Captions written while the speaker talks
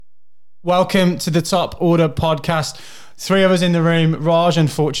Welcome to the Top Order podcast. Three of us in the room. Raj,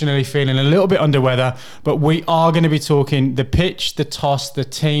 unfortunately, feeling a little bit under weather, but we are going to be talking the pitch, the toss, the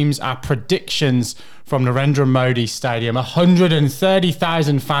teams, our predictions from Narendra Modi Stadium.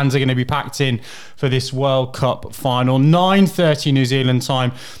 130,000 fans are going to be packed in for this World Cup final. 9:30 New Zealand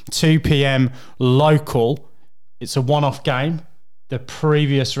time, 2 p.m. local. It's a one-off game. The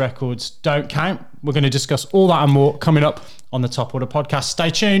previous records don't count. We're going to discuss all that and more coming up on the Top Order podcast.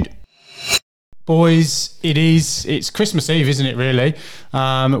 Stay tuned. Boys, it's Christmas Eve, isn't it, really?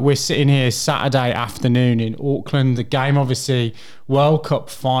 We're sitting here Saturday afternoon in Auckland. The game, obviously, World Cup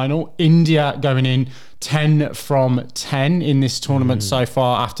final. India going in 10 from 10 in this tournament so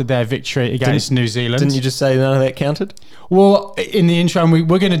far after their victory against New Zealand. Didn't you just say none of that counted? Well, in the intro, and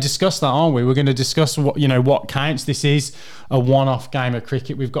we're going to discuss that, aren't we? We're going to discuss what counts. This is a one-off game of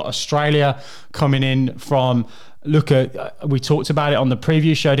cricket. We've got Australia coming in from... we talked about it on the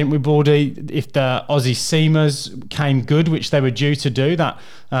preview show, didn't we, Baldy? If the Aussie seamers came good, which they were due to do, that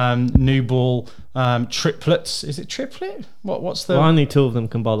new ball triplets. Is it triplet? What's the... Well, only two of them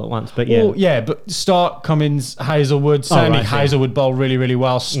can bowl at once, but yeah. Well, yeah, but Stark, Cummins, Hazelwood. Certainly Hazelwood bowled really, really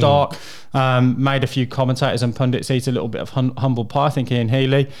well. Stark made a few commentators and pundits eat a little bit of humble pie. I think Ian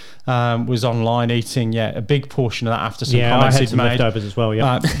Healy was online eating a big portion of that after some comments he'd made. Leftovers as well,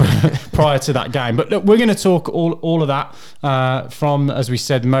 prior to that game. But look, we're going to talk all of that from, as we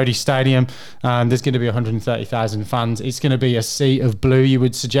said, Modi Stadium. There's going to be 130,000 fans. It's going to be a sea of blue, you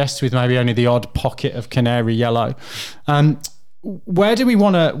would suggest, with maybe only the odd pocket of canary yellow. Where do we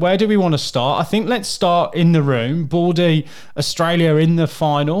want to start? I think let's start in the room. Baldy, Australia in the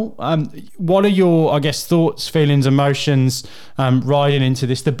final. What are your, thoughts, feelings, emotions riding into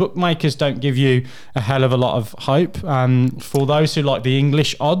this? The bookmakers don't give you a hell of a lot of hope. For those who like the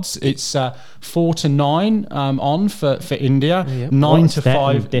English odds, it's 4-9 on for India,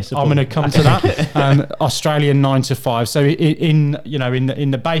 9-5. I'm going to come to that. Australia 9-5. So in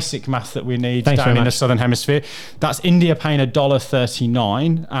the basic math that we need down in the Southern Hemisphere, that's India paying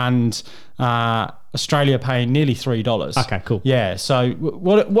 $1.39 and Australia paying nearly $3. Okay, cool. Yeah. So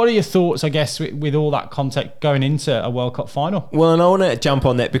what are your thoughts, with all that context going into a World Cup final? Well, and I want to jump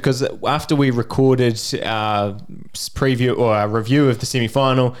on that because after we recorded our preview or our review of the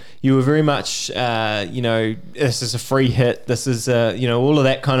semi-final, you were very much, this is a free hit. This is, all of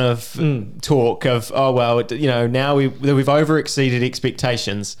that kind of talk of, now we've over-exceeded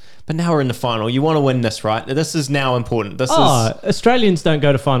expectations. But now we're in the final. You want to win this, right? This is now important. Australians don't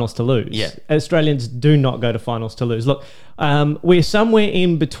go to finals to lose. Yeah. Australians do not go to finals to lose. Look, we're somewhere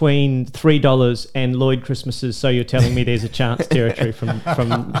in between $3 and Lloyd Christmases, so you're telling me there's a chance territory from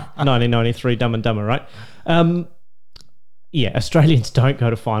 1993, Dumb and Dumber, right? Australians don't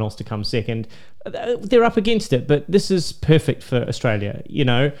go to finals to come second. They're up against it, but this is perfect for Australia,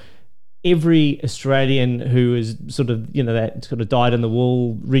 Every Australian who is that sort of dyed in the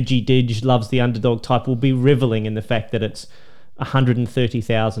wool, ridgy didge, loves the underdog type will be reveling in the fact that it's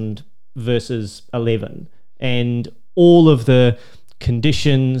 130,000 versus 11, and all of the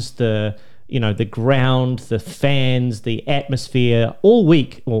conditions, the ground, the fans, the atmosphere, all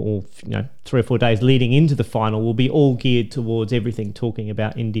week or 3 or 4 days leading into the final will be all geared towards everything talking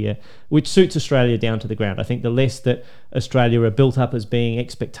about India, which suits Australia down to the ground. I think the less that Australia are built up as being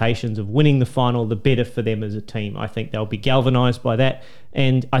expectations of winning the final, the better for them as a team. I think they'll be galvanised by that,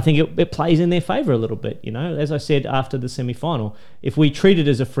 and I think it plays in their favour a little bit. As I said after the semi-final, if we treat it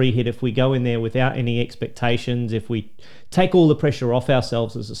as a free hit, if we go in there without any expectations, if we take all the pressure off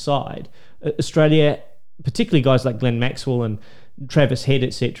ourselves as a side, Australia, particularly guys like Glenn Maxwell and Travis Head,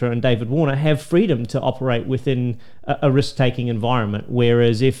 etc., and David Warner have freedom to operate within a risk-taking environment,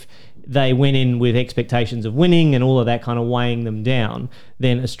 whereas if they went in with expectations of winning and all of that kind of weighing them down,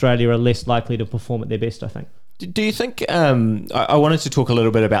 then Australia are less likely to perform at their best, I think. Do you think, I wanted to talk a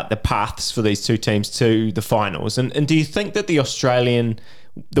little bit about the paths for these two teams to the finals, and do you think that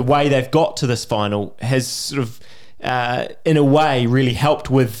the way they've got to this final has sort of in a way really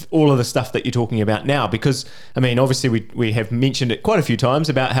helped with all of the stuff that you're talking about now? Because obviously we have mentioned it quite a few times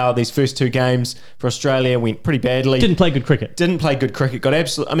about how these first two games for Australia went pretty badly. Didn't play good cricket. Got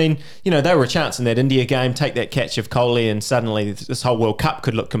absolutely, they were a chance in that India game, take that catch of Kohli, and suddenly this whole World Cup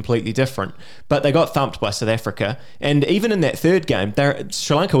could look completely different. But they got thumped by South Africa, and even in that third game,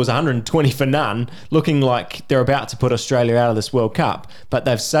 Sri Lanka was 120 for none, looking like they're about to put Australia out of this World Cup, but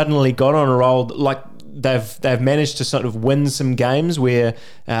they've suddenly got on a roll. Like, they've managed to sort of win some games where,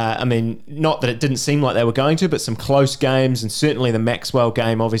 not that it didn't seem like they were going to, but some close games, and certainly the Maxwell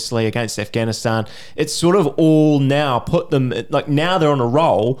game, obviously, against Afghanistan. It's sort of all now put them, like now they're on a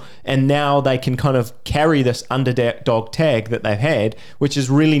roll, and now they can kind of carry this underdog tag that they've had, which is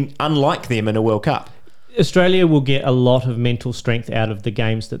really unlike them in a World Cup. Australia will get a lot of mental strength out of the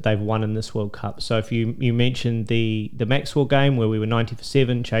games that they've won in this World Cup. So if you mentioned the Maxwell game where we were 90 for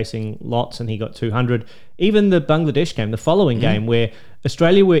 7 chasing lots and he got 200, even the Bangladesh game, the following game where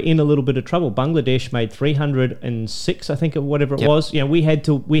Australia were in a little bit of trouble. Bangladesh made 306, I think, or whatever it was. We had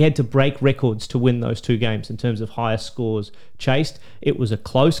to break records to win those two games in terms of highest scores chased. It was a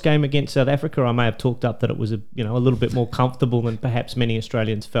close game against South Africa. I may have talked up that it was a little bit more comfortable than perhaps many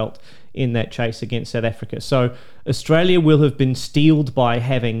Australians felt in that chase against South Africa. So Australia will have been steeled by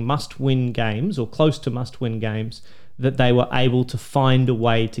having must-win games or close to must-win games that they were able to find a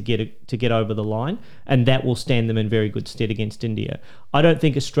way to get over the line, and that will stand them in very good stead against India. I don't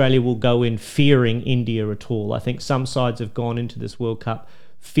think Australia will go in fearing India at all. I think some sides have gone into this World Cup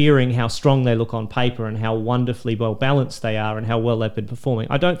fearing how strong they look on paper and how wonderfully well balanced they are and how well they've been performing.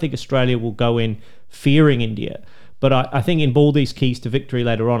 I don't think Australia will go in fearing India, but I think in Baldy's keys to victory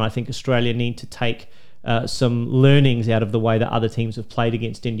later on, I think Australia need to take some learnings out of the way that other teams have played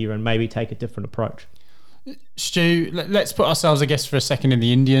against India and maybe take a different approach. Stu, let's put ourselves, I guess, for a second in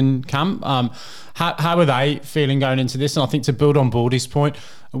the Indian camp. How are they feeling going into this? And I think to build on Baldy's point,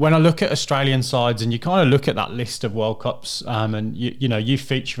 when I look at Australian sides and you kind of look at that list of World Cups, and you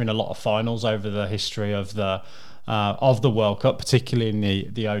feature in a lot of finals over the history of the World Cup, particularly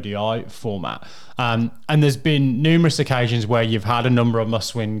in the ODI format. And there's been numerous occasions where you've had a number of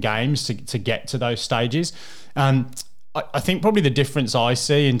must-win games to get to those stages. I think probably the difference I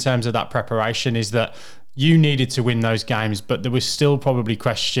see in terms of that preparation is that you needed to win those games, but there was still probably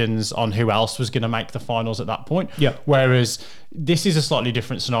questions on who else was going to make the finals at that point. Yeah. Whereas this is a slightly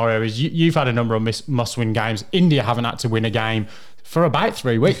different scenario. Is you've had a number of must-win games. India haven't had to win a game for about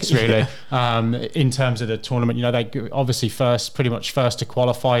 3 weeks, really, in terms of the tournament. They obviously pretty much first to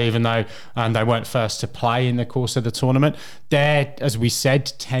qualify, even though they weren't first to play in the course of the tournament. They're, as we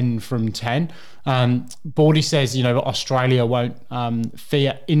said, 10 from 10. Baldy says, Australia won't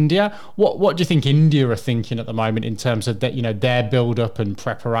fear India. What do you think India are thinking at the moment in terms of that, their build-up and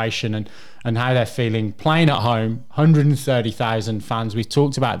preparation and how they're feeling playing at home? 130,000 fans. We've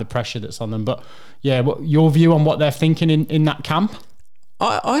talked about the pressure that's on them, but what your view on what they're thinking in that camp?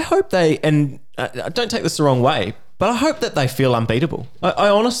 I hope they, and don't take this the wrong way, but I hope that they feel unbeatable. I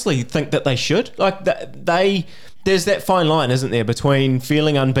honestly think that they should. There's that fine line, isn't there, between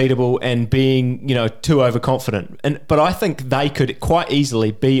feeling unbeatable and being, too overconfident. But I think they could quite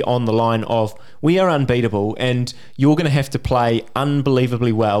easily be on the line of, we are unbeatable and you're going to have to play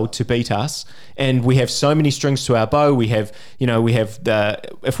unbelievably well to beat us. And we have so many strings to our bow. We have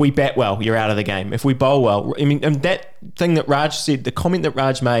if we bat well, you're out of the game. If we bowl well, and that thing that Raj said, the comment that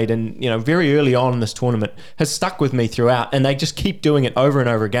Raj made, and very early on in this tournament has stuck with me throughout. And they just keep doing it over and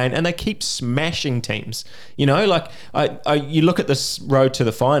over again, and they keep smashing teams. You look at this road to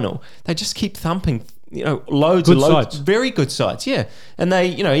the final, they just keep thumping. Loads good and loads, sides. Very good sides, yeah. And they,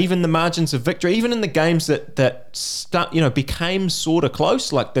 even the margins of victory, even in the games that became sort of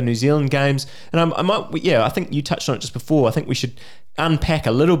close, like the New Zealand games. And I think you touched on it just before. I think we should unpack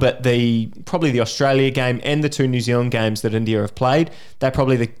a little bit probably the Australia game and the two New Zealand games that India have played. They're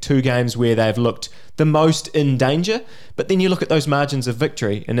probably the two games where they've looked the most in danger. But then you look at those margins of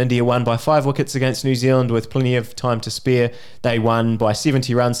victory, and India won by 5 wickets against New Zealand with plenty of time to spare. They won by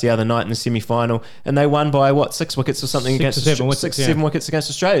 70 runs the other night in the semi-final, and they won by 6 wickets or something against 7 wickets against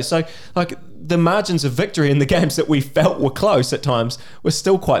Australia. So the margins of victory in the games that we felt were close at times were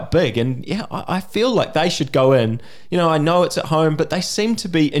still quite big. And I feel like they should go in. I know it's at home, but they seem to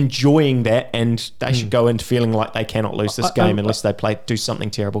be enjoying that, and they should go in feeling like they cannot lose this game unless they do something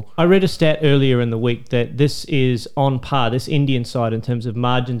terrible. I read a stat earlier in the week that this is on par, this Indian side in terms of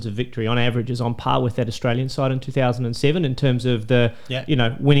margins of victory on average is on par with that Australian side in 2007 in terms of the,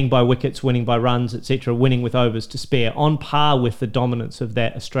 winning by wickets, winning by runs, etc., winning with overs to spare, on par with the dominance of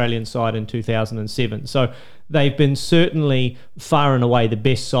that Australian side in 2007. So they've been certainly far and away the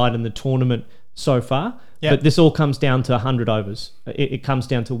best side in the tournament so far. Yep. But this all comes down to 100 overs. It comes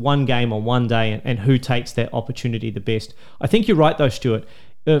down to one game on one day and who takes that opportunity the best. I think you're right though, Stuart.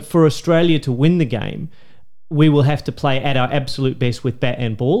 For Australia to win the game, we will have to play at our absolute best with bat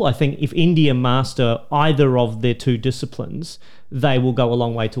and ball. I think if India master either of their two disciplines, they will go a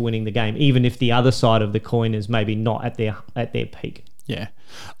long way to winning the game, even if the other side of the coin is maybe not at their peak. Yeah.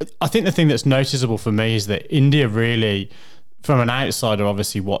 I think the thing that's noticeable for me is that India really, from an outsider,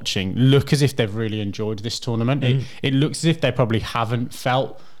 obviously watching, look as if they've really enjoyed this tournament. It looks as if they probably haven't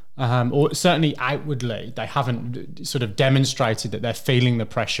felt, or certainly outwardly, they haven't sort of demonstrated that they're feeling the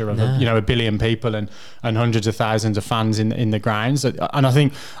pressure of a billion people and hundreds of thousands of fans in the grounds. And I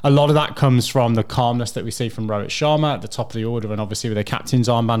think a lot of that comes from the calmness that we see from Rohit Sharma at the top of the order, and obviously with the captain's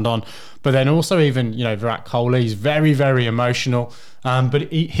armband on. But then also even Virat Kohli, he's very, very emotional.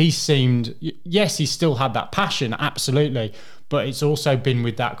 But he seemed, yes, he still had that passion, absolutely. But it's also been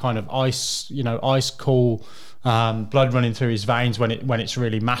with that kind of ice cool blood running through his veins when it's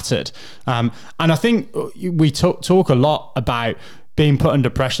really mattered. And I think we talk a lot about being put under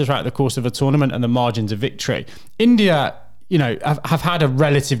pressure throughout the course of a tournament and the margins of victory. India, have had a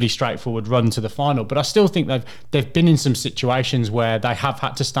relatively straightforward run to the final, but I still think they've been in some situations where they have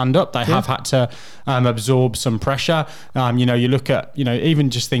had to stand up. They have had to absorb some pressure. You look at even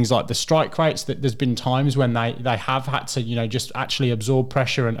just things like the strike rates. That there's been times when they have had to just actually absorb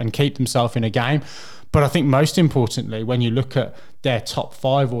pressure and keep themselves in a game. But I think most importantly, when you look at their top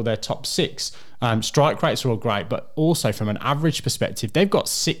 5 or their top 6, strike rates are all great, but also from an average perspective, they've got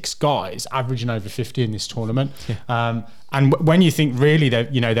 6 guys averaging over 50 in this tournament. And when you think really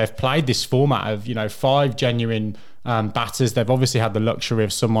they've played this format of 5 genuine batters, they've obviously had the luxury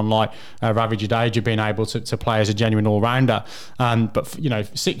of someone like Ravi Jadeja being able to play as a genuine all-rounder. But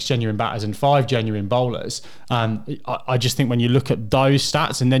 6 genuine batters and 5 genuine bowlers. I just think when you look at those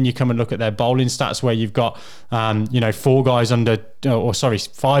stats and then you come and look at their bowling stats where you've got 5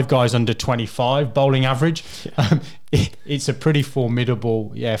 guys under 25 bowling average, it's a pretty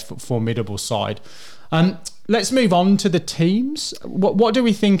formidable side. Let's move on to the teams. What do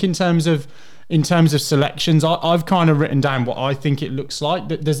we think in terms of selections? I've kind of written down what I think it looks like.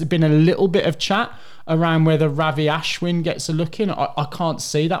 There's been a little bit of chat around whether Ravi Ashwin gets a look in. I can't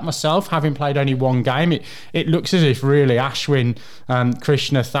see that myself, having played only one game. It looks as if really Ashwin,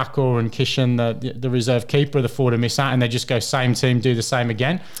 Krishna, Thakur and Kishan, the reserve keeper, are the 4 to miss out, and they just go same team, do the same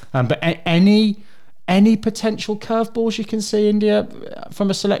again. But any potential curveballs you can see India from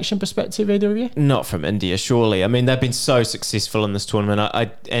a selection perspective, either of you? Not from India, surely. I mean, they've been so successful in this tournament.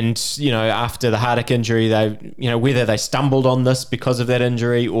 After the Hardik injury, whether they stumbled on this because of that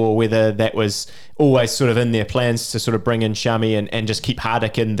injury or whether that was always sort of in their plans to sort of bring in Shami and just keep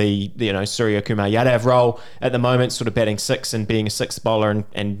Hardik in the Surya Kumar Yadav role at the moment, sort of batting 6 and being a 6th bowler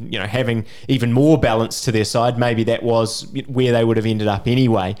and having even more balance to their side. Maybe that was where they would have ended up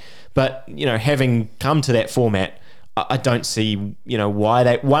anyway. But, having come to that format, I don't see, why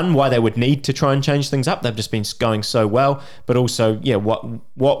they would need to try and change things up. They've just been going so well. But also,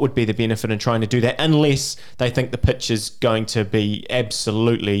 what would be the benefit in trying to do that unless they think the pitch is going to be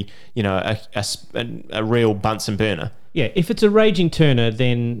absolutely, a real Bunsen burner? Yeah, if it's a raging turner,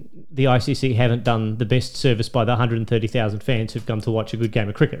 then the ICC haven't done the best service by the 130,000 fans who've come to watch a good game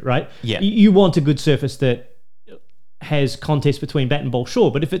of cricket, right? Yeah. You want a good surface that has contest between bat and ball, sure,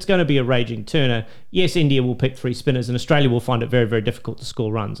 but if it's going to be a raging turner, yes, India will pick 3 spinners and Australia will find it very, very difficult to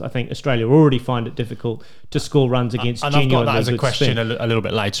score runs. I think Australia already find it difficult to score runs against genuinely good And I've got that as a question a little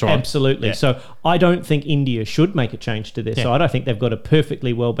bit later on. Absolutely. Yeah. So I don't think India should make a change to their side. I think they've got a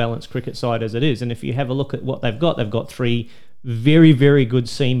perfectly well-balanced cricket side as it is. And if you have a look at what they've got 3 very, very good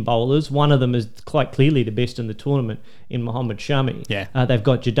seam bowlers. One of them is quite clearly the best in the tournament in Mohammad Shami. Yeah. They've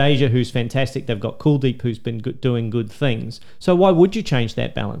got Jadeja, who's fantastic. They've got Kuldeep, who's been doing good things. So why would you change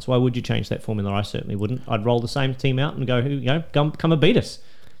that balance? Why would you change that formula? I certainly wouldn't. I'd roll the same team out and go, come and beat us.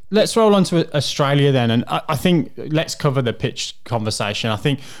 Let's roll on to Australia then, and I think let's cover the pitch conversation. I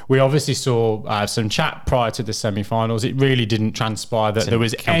think we obviously saw some chat prior to the semi-finals. It really didn't transpire that there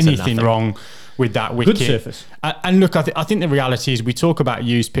was anything wrong with that wicket. Good surface. And look, I think the reality is we talk about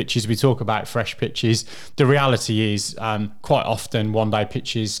used pitches, we talk about fresh pitches. The reality is quite often one-day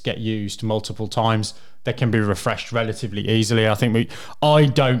pitches get used multiple times. They can be refreshed relatively easily. I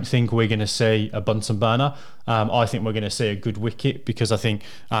don't think we're going to see a Bunsen burner. I think we're going to see a good wicket because I think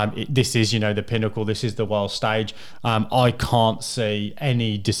this is, the pinnacle. This is the world stage. I can't see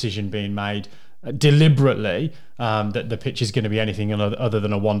any decision being made deliberately that the pitch is going to be anything other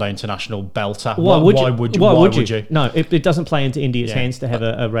than a one-day international belter. Why would you? No, it doesn't play into India's hands to have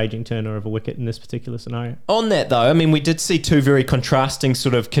a raging turner of a wicket in this particular scenario. On that though, I mean, we did see 2 very contrasting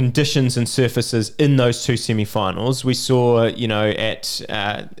sort of conditions and surfaces in those 2 semi-finals. We saw, in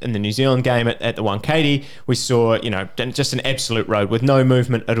the New Zealand game at the Wankhede, we saw, just an absolute road with no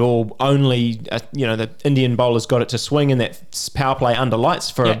movement at all. Only, the Indian bowlers got it to swing in that power play under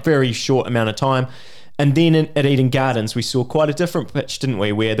lights for a very short amount of time. And then at Eden Gardens, we saw quite a different pitch, didn't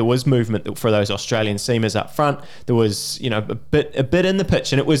we? Where there was movement for those Australian seamers up front. There was, a bit in the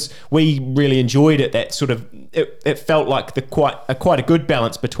pitch, and we really enjoyed it. That sort of it felt like quite a good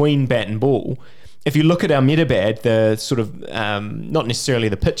balance between bat and ball. If you look at our Metabad, the sort of not necessarily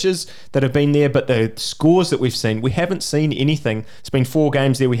the pitches that have been there, but the scores that we've seen, we haven't seen anything. It's been 4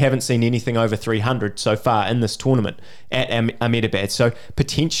 games there. We haven't seen anything over 300 so far in this tournament at our Metabad. So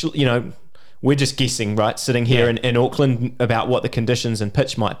potentially, we're just guessing, right, sitting here in Auckland about what the conditions and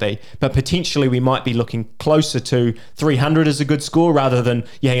pitch might be. But potentially we might be looking closer to 300 as a good score rather than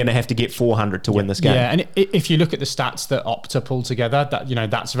you're going to have to get 400 to win this game. Yeah, and if you look at the stats that Opta pull together,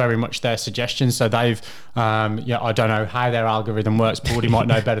 that's very much their suggestion. So they've, I don't know how their algorithm works. Paulie might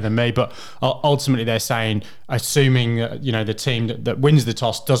know better than me, but ultimately they're saying, assuming the team that wins the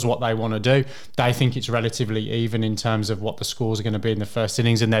toss does what they want to do, they think it's relatively even in terms of what the scores are going to be in the first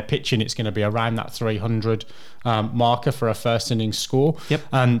innings, and they're pitching it's going to be around that 300 marker for a first innings score. Yep.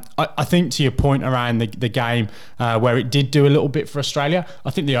 And I think to your point around the game where it did do a little bit for Australia,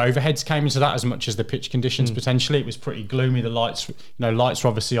 I think the overheads came into that as much as the pitch conditions potentially. It was pretty gloomy. The lights were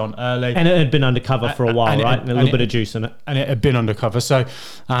obviously on early. And it had been undercover for a while, right? And a little bit of juice in it. And it had been undercover. So,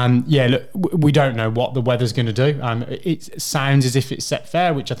 look, we don't know what the weather's going to do. It sounds as if it's set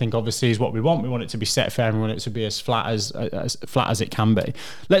fair, which I think obviously is what we want. We want it to be set fair and we want it to be as flat as it can be.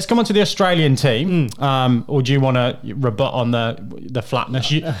 Let's come on to the Australian team, or do you want to rebut on the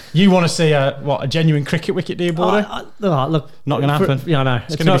flatness? You want to see a genuine cricket wicket, do you, Border? Look, not going to happen. No,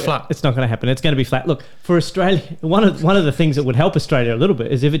 it's going to be flat. It's not going to happen. It's going to be flat. Look, for Australia, one of the things that would help Australia a little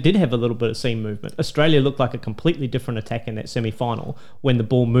bit is if it did have a little bit of seam movement. Australia looked like a completely different attack in that semi-final when the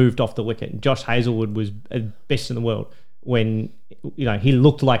ball moved off the wicket. Josh Hazlewood was best in the world when he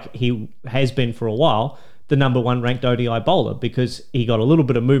looked like he has been for a while the number 1 ranked ODI bowler, because he got a little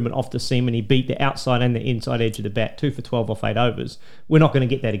bit of movement off the seam and he beat the outside and the inside edge of the bat, 2 for 12 off 8 overs. We're not going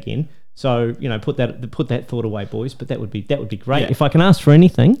to get that again. So, put that thought away, boys. But that would be great. Yeah. If I can ask for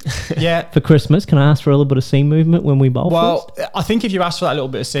anything for Christmas, can I ask for a little bit of seam movement when we bowl first? I think if you ask for that little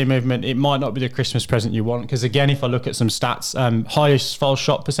bit of seam movement, it might not be the Christmas present you want. Because again, if I look at some stats, highest foul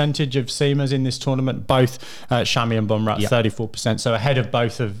shot percentage of seamers in this tournament, both Shami and Bumrah, 34%. So ahead of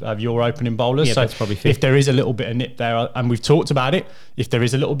both of your opening bowlers. Yeah, so that's probably fair. If there is a little bit of nip there, and we've talked about it, if there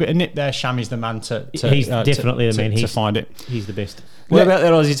is a little bit of nip there, Shami's the man he's definitely the man to find it. He's the best. What about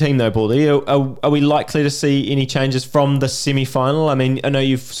that Aussie team though, Baldy? Are we likely to see any changes from the semi-final? I mean, I know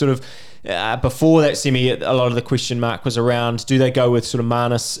you've sort of before that semi, a lot of the question mark was around, do they go with sort of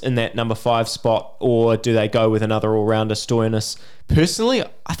Marnus in that number 5 spot, or do they go with another all-rounder, Stoinis? Personally,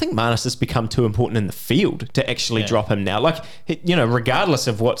 I think Marnus has become too important in the field to actually drop him now. Like, regardless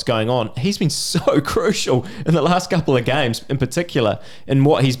of what's going on, he's been so crucial in the last couple of games, in particular, in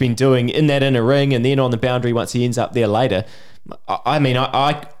what he's been doing in that inner ring and then on the boundary once he ends up there later. I mean,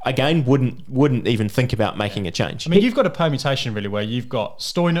 I again wouldn't even think about making a change. I mean, you've got a permutation really where you've got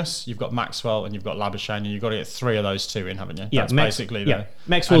Stoinis, you've got Maxwell, and you've got Labuschagne, and you've got to get 3 of those 2 in, haven't you? Yeah, that's basically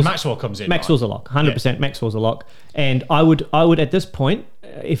Maxwell comes in. Maxwell's right? a lock, 100%. Maxwell's a lock, and I would at this point,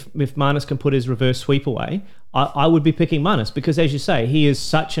 if Marnus can put his reverse sweep away, I would be picking Marnus, because, as you say, he is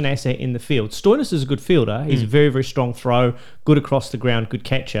such an asset in the field. Stoinis is a good fielder. He's a very, very strong throw, good across the ground, good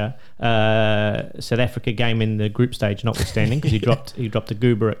catcher. South Africa game in the group stage notwithstanding, because he dropped a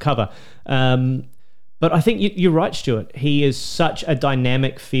goober at cover. But I think you're right, Stuart. He is such a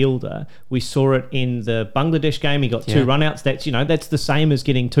dynamic fielder. We saw it in the Bangladesh game. He got 2 runouts. That's the same as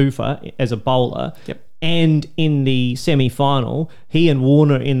getting 2 for as a bowler. Yep. And in the semi-final, he and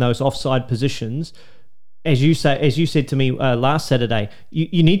Warner in those offside positions. As you said to me last Saturday,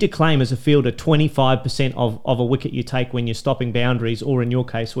 you need to claim as a fielder 25% of a wicket you take when you're stopping boundaries, or in your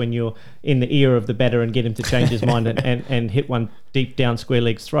case, when you're in the ear of the batter and get him to change his mind and hit one deep down square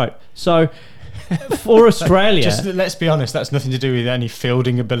leg's throat. So for Australia, just let's be honest, that's nothing to do with any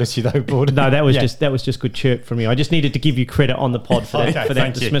fielding ability though, Border. No, that was just good chirp from you. I just needed to give you credit on the pod for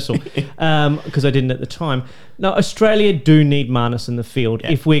that dismissal, because I didn't at the time. No, Australia do need Marnus in the field.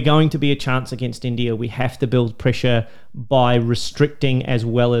 Yeah. If we're going to be a chance against India, we have to build pressure by restricting as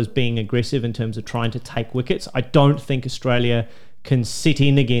well as being aggressive in terms of trying to take wickets. I don't think Australia can sit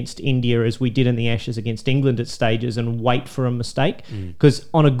in against India as we did in the Ashes against England at stages and wait for a mistake, because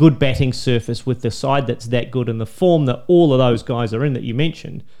on a good batting surface with the side that's that good and the form that all of those guys are in that you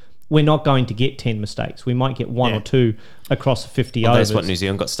mentioned, we're not going to get 10 mistakes. We might get 1 or 2 across 50 overs. That's what New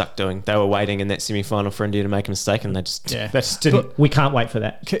Zealand got stuck doing. They were waiting in that semi-final for India to make a mistake, and they just didn't. We can't wait for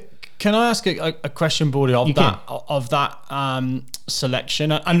that. Can I ask a question, Bordy, of that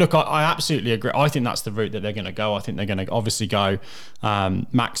selection? And look, I absolutely agree. I think that's the route that they're going to go. I think they're going to obviously go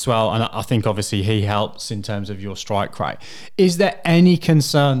Maxwell, and I think obviously he helps in terms of your strike rate. Is there any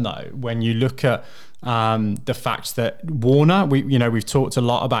concern though when you look at the fact that Warner, we've talked a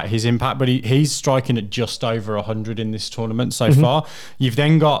lot about his impact, but he's striking at just over 100 in this tournament so far. You've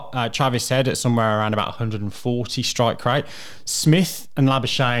then got Travis Head at somewhere around about 140 strike rate. Smith and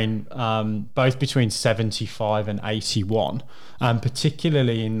Labuschagne both between 75 and 81,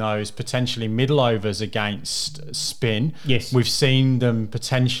 particularly in those potentially middle overs against spin. Yes, we've seen them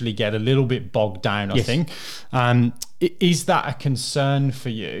potentially get a little bit bogged down. I think. Is that a concern for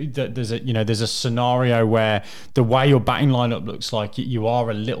you that there's a scenario where the way your batting lineup looks like you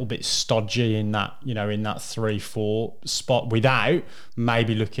are a little bit stodgy in that 3-4 spot without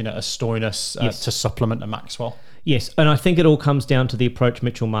maybe looking at a Stoinis to supplement a Maxwell? Yes, and I think it all comes down to the approach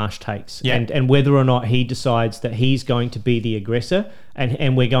Mitchell Marsh takes and whether or not he decides that he's going to be the aggressor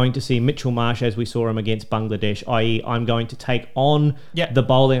and we're going to see Mitchell Marsh as we saw him against Bangladesh, i.e. I'm going to take on the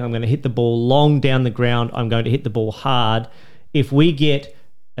bowling, I'm going to hit the ball long down the ground, I'm going to hit the ball hard. If we get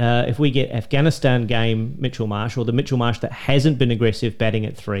Afghanistan game Mitchell Marsh, or the Mitchell Marsh that hasn't been aggressive batting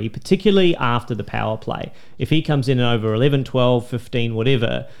at 3, particularly after the power play, if he comes in over 11, 12, 15,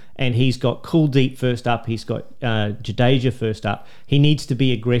 whatever, and he's got Kuldeep first up, he's got Jadeja first up, he needs to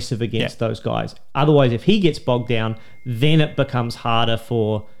be aggressive against those guys. Otherwise, if he gets bogged down, then it becomes harder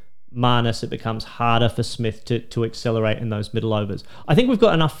for Marnus, it becomes harder for Smith to accelerate in those middle overs. I think we've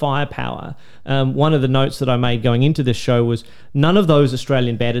got enough firepower. One of the notes that I made going into this show was none of those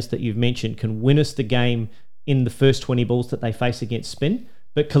Australian batters that you've mentioned can win us the game in the first 20 balls that they face against spin,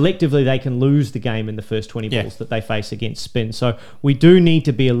 but collectively they can lose the game in the first 20 balls that they face against spin. So we do need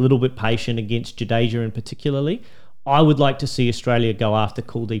to be a little bit patient against Jadeja in particularly. I would like to see Australia go after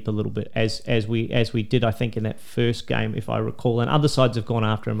Kuldeep a little bit as we did, I think, in that first game, if I recall, and other sides have gone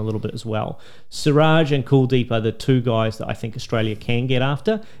after him a little bit as well. Siraj and Kuldeep are the two guys that I think Australia can get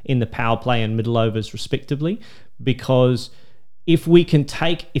after in the power play and middle overs respectively, because if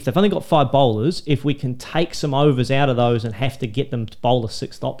they've only got 5 bowlers, if we can take some overs out of those and have to get them to bowl a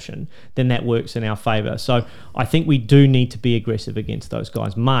 6th option, then that works in our favour. So I think we do need to be aggressive against those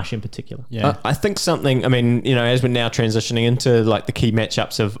guys, Marsh in particular. Yeah, I think something, as we're now transitioning into like the key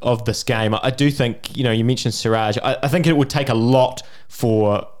matchups of this game, I do think, you mentioned Siraj, I think it would take a lot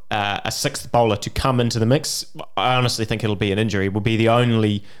for a 6th bowler to come into the mix. I honestly think it'll be an injury. Will be the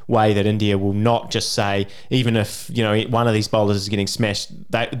only way that India will not just say, even if one of these bowlers is getting smashed,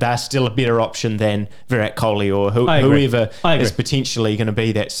 they're still a better option than Virat Kohli or whoever is potentially going to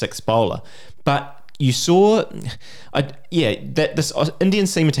be that 6th bowler. But you saw, that this Indian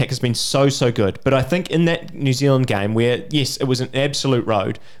seam attack has been so good. But I think in that New Zealand game where, yes, it was an absolute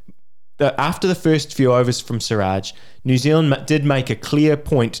road, after the first few overs from Siraj, New Zealand did make a clear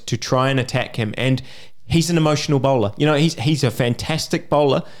point to try and attack him, and he's an emotional bowler. He's a fantastic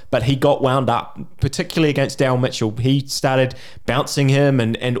bowler, but he got wound up, particularly against Daryl Mitchell. He started bouncing him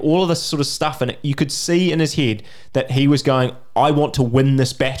and all of this sort of stuff, and you could see in his head that he was going, I want to win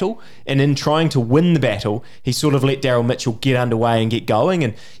this battle. And in trying to win the battle, he sort of let Daryl Mitchell get underway and get going.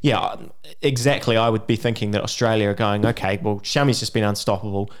 And exactly, I would be thinking that Australia are going, okay, well, Shami's just been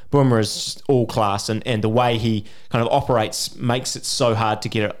unstoppable. Bumrah is all class, and the way he kind of operates makes it so hard to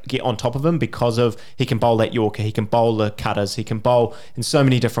get on top of him because of he can bowl that Yorker, he can bowl the cutters, he can bowl in so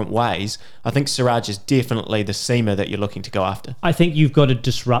many different ways. I think Siraj is definitely the seamer that you're looking to go after. I think you've got to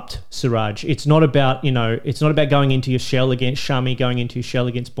disrupt Siraj. It's not about going into your shell against Shami, going into your shell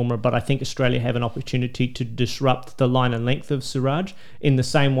against Bumrah, but I think Australia have an opportunity to disrupt the line and length of Siraj in the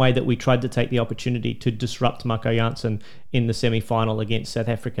same way that we tried to take the opportunity to disrupt Marco Jansen in the semi-final against South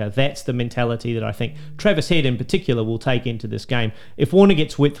Africa. That's the mentality that I think Travis Head in particular will take into this game. If Warner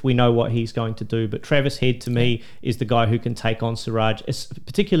gets width, we know what he's going to do, but Travis Head to me is the guy who can take on Siraj,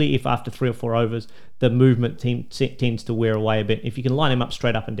 particularly if after 3 or 4 overs the movement tends to wear away a bit. If you can line him up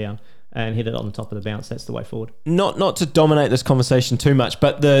straight up and down and hit it on the top of the bounce, that's the way forward. Not to dominate this conversation too much,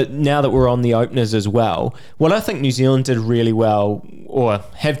 but now that we're on the openers as well, what I think New Zealand did really well, or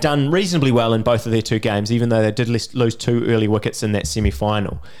have done reasonably well in both of their 2 games, even though they did lose 2 early wickets in that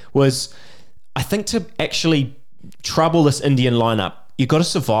semi-final, was I think to actually trouble this Indian lineup, you've got to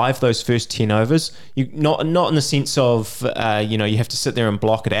survive those first 10 overs. Not in the sense of you have to sit there and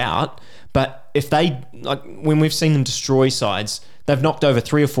block it out, but if they, like when we've seen them destroy sides, they've knocked over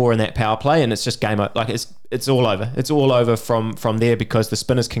 3 or 4 in that power play, and it's just game over. Like it's all over. It's all over from there because the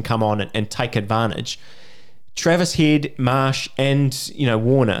spinners can come on and take advantage. Travis Head, Marsh, and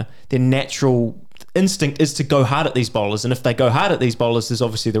Warner, they're natural instinct is to go hard at these bowlers, and if they go hard at these bowlers, there's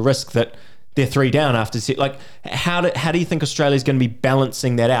obviously the risk that they're 3 down after set. Like, how do you think Australia's going to be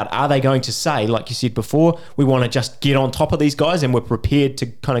balancing that out? Are they going to say, like you said before, we want to just get on top of these guys and we're prepared to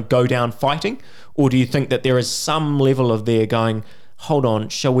kind of go down fighting? Or do you think that there is some level of there going, hold on,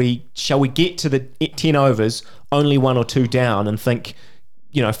 shall we get to the 10 overs, only 1 or 2 down, and think,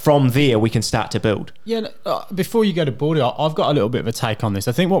 from there we can start to build? Yeah, before you go to Bordy, I've got a little bit of a take on this.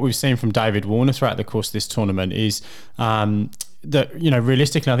 I think what we've seen from David Warner throughout the course of this tournament is that,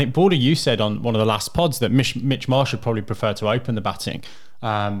 realistically, I think, Bordy, you said on one of the last pods that Mitch Marsh would probably prefer to open the batting.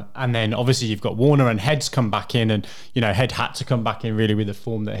 And then obviously you've got Warner and Head's come back in, and Head had to come back in really with the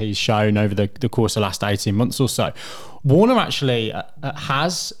form that he's shown over the course of the last 18 months or so. Warner actually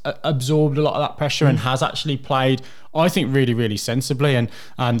has absorbed a lot of that pressure and has actually played, I think, really, really sensibly, and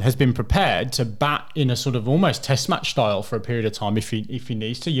has been prepared to bat in a sort of almost test match style for a period of time if he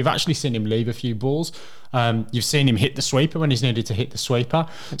needs to. You've actually seen him leave a few balls. You've seen him hit the sweeper when he's needed to hit the sweeper.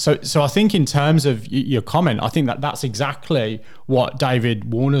 So I think in terms of your comment, I think that's exactly what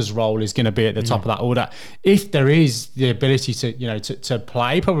David Warner's role is going to be at the top of that order. If there is the ability to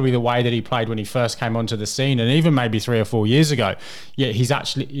play probably the way that he played when he first came onto the scene, and even maybe 3 or 4 years ago,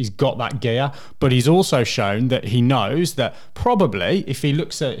 he's got that gear, but he's also shown that he knows that probably if he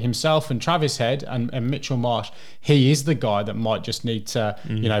looks at himself and Travis Head and Mitchell Marsh, he is the guy that might just need to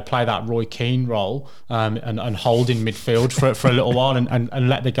play that Roy Keane role and hold in midfield for a little while and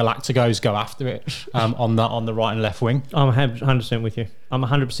let the Galacticos go after it on the right and left wing. I'm 100% with you. I'm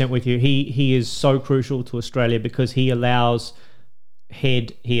 100% with you. He is so crucial to Australia because he allows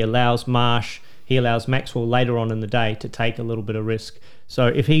Head, he allows Marsh, he allows Maxwell later on in the day to take a little bit of risk. So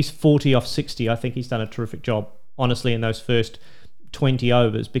if he's 40 off 60, I think he's done a terrific job, honestly, in those first 20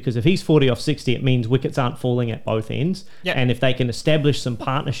 overs, because if he's 40 off 60, it means wickets aren't falling at both ends. Yep. And if they can establish some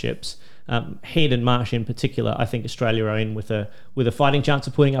partnerships, Head and Marsh in particular, I think Australia are in with a fighting chance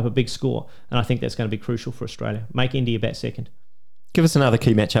of putting up a big score, and I think that's going to be crucial for Australia. Make India bat second. Give us another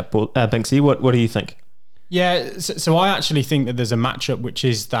key matchup, Binksy. What do you think? Yeah, so I actually think that there's a matchup which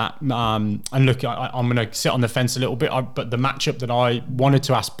is that, and look, I'm going to sit on the fence a little bit, but the matchup that I wanted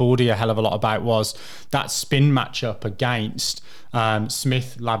to ask Bordy a hell of a lot about was that spin matchup against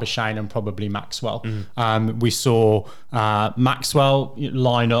Smith, Labuschagne and probably Maxwell. We saw Maxwell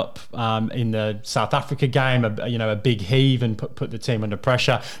line up in the South Africa game, a big heave and put the team under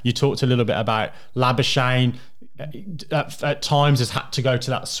pressure. You talked a little bit about Labuschagne. At times has had to go to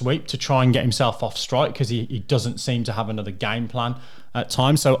that sweep to try and get himself off strike because he doesn't seem to have another game plan at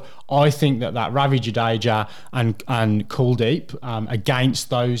times. So I think that Ravi Jadeja and Kuldeep against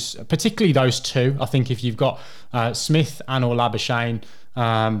those, particularly those two, I think if you've got Smith and or Labuschagne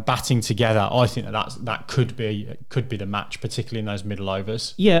batting together, I think that could be the match, particularly in those middle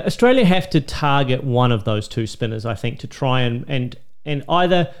overs. Yeah, Australia have to target one of those two spinners, I think, to try and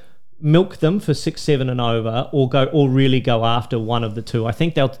either milk them for 6, 7 and over, or really go after one of the two. I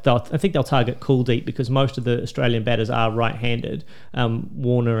think they'll target Kuldeep because most of the Australian batters are right-handed.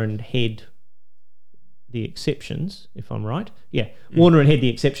 Warner and Head, the exceptions, if I'm right. Yeah, Warner and Head, the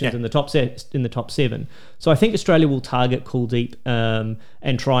exceptions in the top 7. So I think Australia will target Kuldeep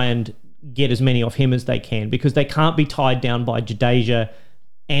and try and get as many off him as they can, because they can't be tied down by Jadeja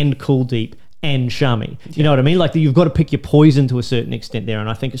and Kuldeep and Shami. You know what I mean? Like, you've got to pick your poison to a certain extent there, and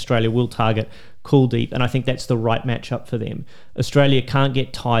I think Australia will target Kuldeep, and I think that's the right matchup for them. Australia can't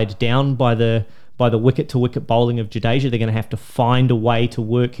get tied down by the wicket-to-wicket bowling of Jadeja. They're going to have to find a way to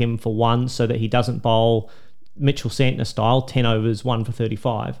work him for one so that he doesn't bowl Mitchell Santner style, 10 overs, 1 for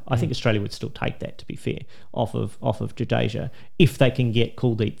 35. I think Australia would still take that, to be fair, off of Jadeja, if they can get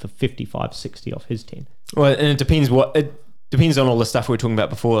Kuldeep for 55, 60 off his 10. Well, and it depends on all the stuff we were talking about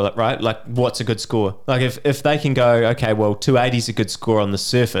before, right? Like, what's a good score? Like, if they can go, okay, well, 280 is a good score on the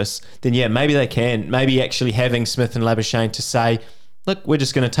surface, then yeah, maybe they can. Maybe actually having Smith and Labuschagne to say, look, we're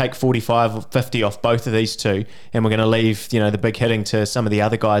just going to take 45 or 50 off both of these two, and we're going to leave, the big hitting to some of the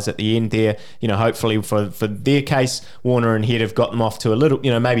other guys at the end there. Hopefully for their case, Warner and Head have got them off to a little,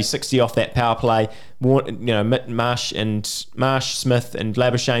 maybe 60 off that power play. Marsh, Smith and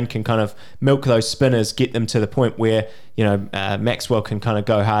Labuschagne can kind of milk those spinners, get them to the point where, Maxwell can kind of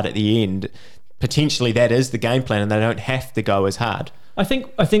go hard at the end. Potentially that is the game plan, and they don't have to go as hard. I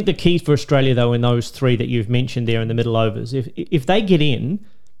think the key for Australia, though, in those three that you've mentioned there in the middle overs, if they get in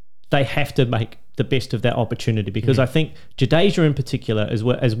they have to make the best of that opportunity, because I think Jadeja in particular, as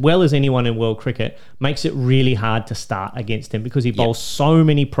well as anyone in world cricket, makes it really hard to start against him, because he bowls so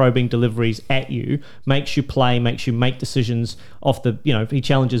many probing deliveries at you, makes you play, makes you make decisions off the, he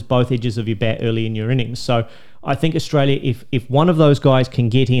challenges both edges of your bat early in your innings. So I think Australia, if one of those guys can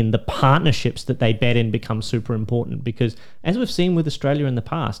get in, the partnerships that they bat in become super important, because as we've seen with Australia in the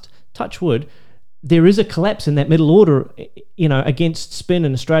past, touch wood, there is a collapse in that middle order, against spin,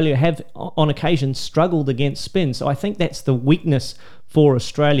 and Australia have on occasion struggled against spin. So I think that's the weakness for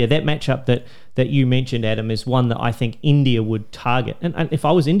Australia. That matchup that you mentioned, Adam, is one that I think India would target. And if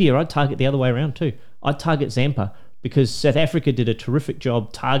I was India, I'd target the other way around too. I'd target Zampa, because South Africa did a terrific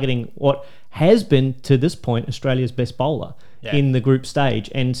job targeting what has been, to this point, Australia's best bowler in the group stage.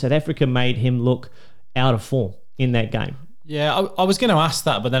 And South Africa made him look out of form in that game. Yeah, I was going to ask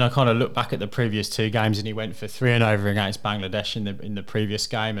that, but then I kind of looked back at the previous two games, and he went for 3 and over against Bangladesh in the previous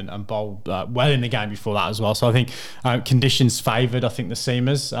game, and bowled well in the game before that as well. So I think conditions favoured, I think, the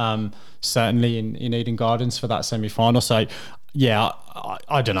seamers, certainly in Eden Gardens for that semi-final. So yeah,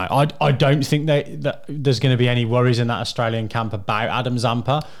 I don't know. I don't think that there's going to be any worries in that Australian camp about Adam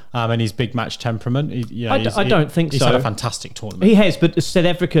Zampa and his big match temperament. I don't think so. He's had a fantastic tournament. He has, but South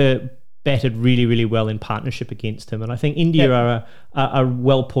Africa batted really, really well in partnership against him, and I think India are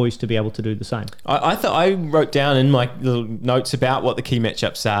well poised to be able to do the same. I wrote down in my little notes about what the key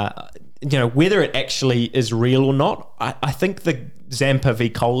matchups are. Whether it actually is real or not, I think the Zampa v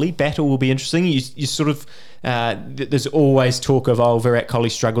Kohli battle will be interesting. You sort of there's always talk of Virat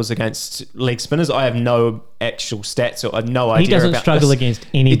Kohli struggles against leg spinners. I have no actual stats, or no idea. He doesn't about struggle this. against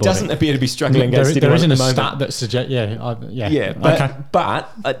anybody. He doesn't appear to be struggling against anyone. There isn't at a the moment. stat that suggests. Yeah.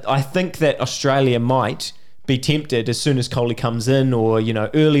 But I think that Australia might be tempted as soon as Kohli comes in, or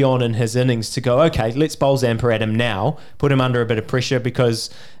early on in his innings, to go, okay, let's bowl Zampa at him now, put him under a bit of pressure, because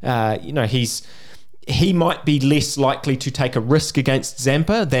he might be less likely to take a risk against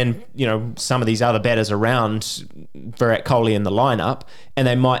Zampa than some of these other batters around Virat Kohli in the lineup, and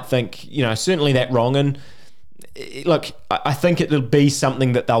they might think certainly that wrong. And look, I think it'll be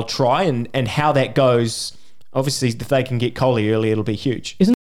something that they'll try, and how that goes, obviously, if they can get Kohli early, it'll be huge.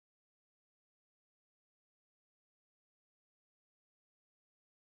 Isn't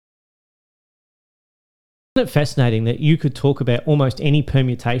it fascinating that you could talk about almost any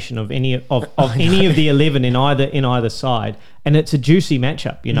permutation of any of any of the 11 in either side, and it's a juicy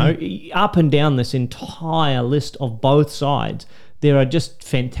matchup, up and down this entire list of both sides. There are just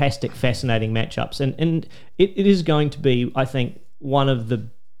fantastic, fascinating matchups, and it is going to be, I think,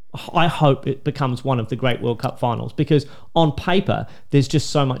 I hope it becomes one of the great World Cup finals, because on paper, there's just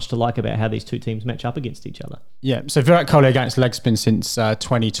so much to like about how these two teams match up against each other. Yeah, so Virat Kohli against leg spin since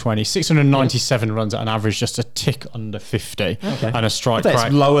 2020, 697 runs at an average, just a tick under 50, and a strike rate.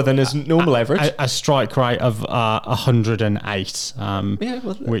 That's lower than his normal average. A strike rate of 108,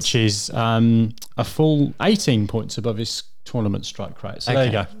 which is a full 18 points above his tournament strike rate. So there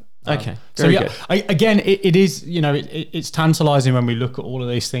you go. Okay. Very good. Again, it is, it's tantalising when we look at all of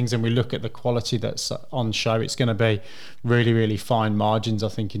these things and we look at the quality that's on show. It's going to be really, really fine margins, I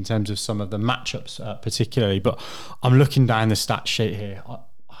think, in terms of some of the matchups particularly. But I'm looking down the stat sheet here.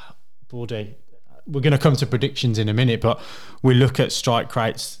 Bordy, we're going to come to predictions in a minute, but we look at strike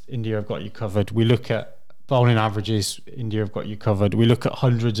rates, India have got you covered. We look at bowling averages, India have got you covered. We look at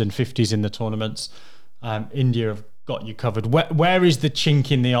hundreds and 50s in the tournaments, India have got you covered. Where is the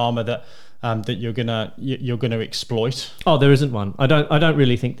chink in the armor that you're gonna exploit? Oh, there isn't one. I don't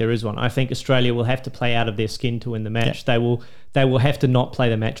really think there is one. I think Australia will have to play out of their skin to win the match. Yeah. They will have to not play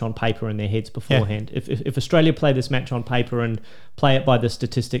the match on paper in their heads beforehand. Yeah. If Australia play this match on paper and play it by the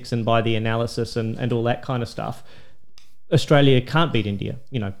statistics and by the analysis and all that kind of stuff, Australia can't beat India,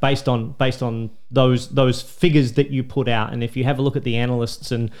 based on those figures that you put out. And if you have a look at the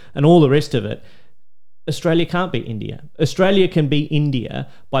analysts and all the rest of it, Australia can't beat India. Australia can beat India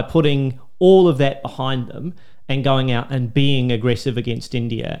by putting all of that behind them and going out and being aggressive against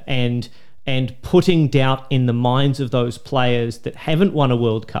India and putting doubt in the minds of those players that haven't won a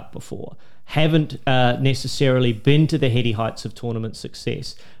World Cup before, haven't necessarily been to the heady heights of tournament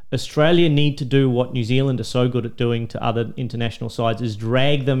success. Australia need to do what New Zealand are so good at doing to other international sides, is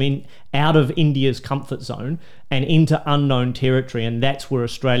drag them in out of India's comfort zone and into unknown territory. And that's where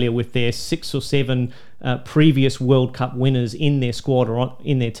Australia, with their 6 or 7 previous World Cup winners in their squad or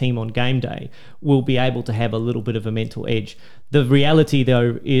in their team on game day, will be able to have a little bit of a mental edge. The reality,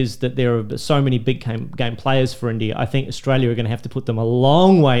 though, is that there are so many big game players for India. I think Australia are going to have to put them a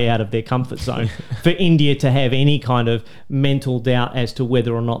long way out of their comfort zone for India to have any kind of mental doubt as to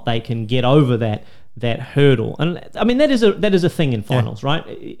whether or not they can get over that that hurdle. And I mean, that is a thing in finals, right?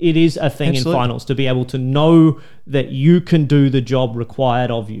 It is a thing in finals to be able to know that you can do the job required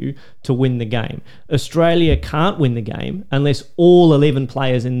of you to win the game. Australia can't win the game unless all 11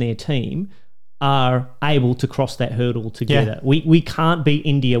 players in their team are able to cross that hurdle together. We can't beat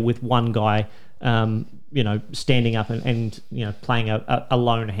India with one guy standing up and playing a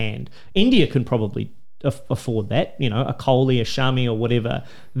lone hand. India can probably afford that, a Kohli, a Shami or whatever.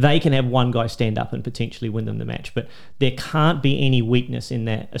 They can have one guy stand up and potentially win them the match, but there can't be any weakness in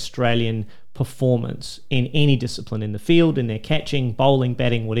that Australian performance in any discipline, in the field, in their catching, bowling,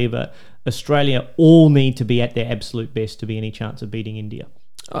 batting, whatever. Australia all need to be at their absolute best to be any chance of beating India.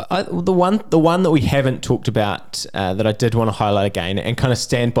 The one that we haven't talked about that I did want to highlight again and kind of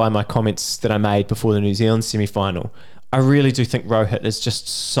stand by my comments that I made before the New Zealand semi-final, I really do think Rohit is just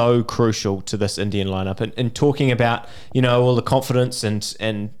so crucial to this Indian lineup. And talking about, all the confidence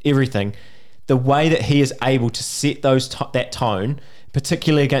and everything, the way that he is able to set that tone,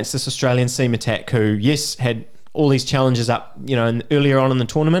 particularly against this Australian seam attack who, yes, had all these challenges up, earlier on in the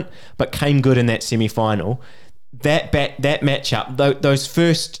tournament, but came good in that semi-final. That matchup, those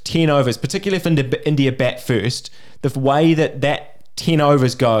first 10 overs, particularly if India bat first, the way that 10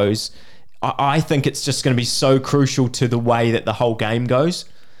 overs goes, I think it's just going to be so crucial to the way that the whole game goes.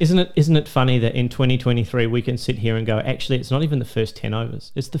 Isn't it funny that in 2023 we can sit here and go, actually, it's not even the first 10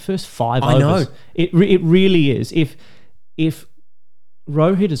 overs. It's the first 5 overs. I know. It really is. If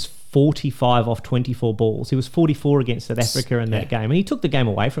Rohit is 45 off 24 balls. He was 44 against South Africa in that game. And he took the game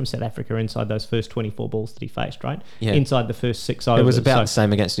away from South Africa inside those first 24 balls that he faced, right? Yeah. Inside the first 6 overs. It was about the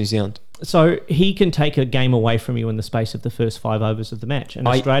same against New Zealand. So he can take a game away from you in the space of the first 5 overs of the match. And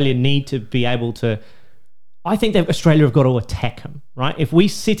Australia need to be able to... I think that Australia have got to attack him, right? If we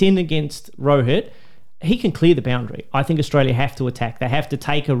sit in against Rohit, he can clear the boundary. I think Australia have to attack. They have to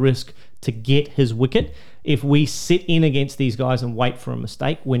take a risk to get his wicket. If we sit in against these guys and wait for a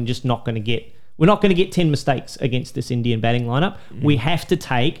mistake, we're just not going to get... We're not going to get 10 mistakes against this Indian batting lineup. We have to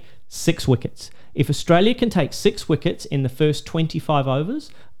take 6 wickets. If Australia can take 6 wickets in the first 25 overs,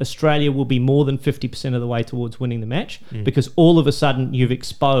 Australia will be more than 50% of the way towards winning the match because all of a sudden you've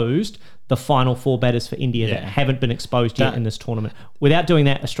exposed the final 4 batters for India that haven't been exposed yet in this tournament. Without doing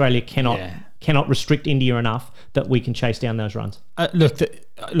that, Australia cannot restrict India enough that we can chase down those runs. Look,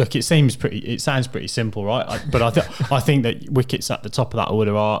 it sounds pretty simple, right? But I think that wickets at the top of that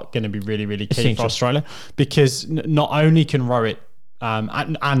order are going to be really, really key Essential. For Australia because not only can Rohit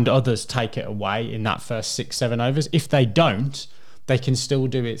and others take it away in that first 6-7 overs, if they don't, they can still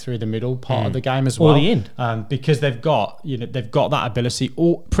do it through the middle part of the game as well. Or the end. Because they've got that ability.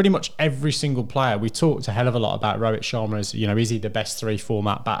 Pretty much every single player. We talked a hell of a lot about Rohit Sharma as, is he the best 3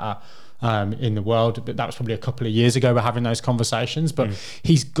 format batter in the world? But that was probably a couple of years ago we're having those conversations. But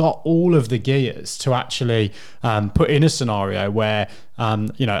he's got all of the gears to actually put in a scenario where,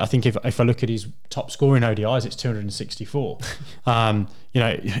 I think if I look at his top score in ODIs, it's 264.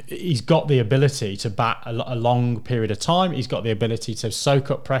 He's got the ability to bat a long period of time. He's got the ability to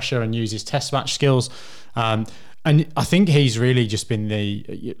soak up pressure and use his test match skills. And I think he's really just been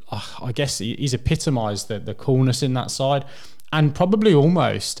I guess he's epitomised the coolness in that side. And probably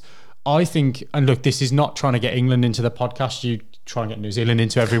almost, I think, and look, this is not trying to get England into the podcast. You try and get New Zealand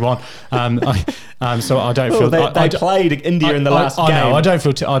into everyone. So I don't feel they played India in the last game. I know, I don't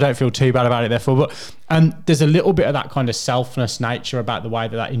feel too bad about it. Therefore, but there's a little bit of that kind of selfless nature about the way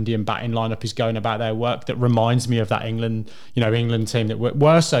that Indian batting lineup is going about their work that reminds me of that England team that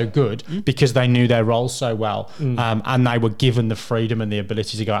were so good because they knew their role so well, and they were given the freedom and the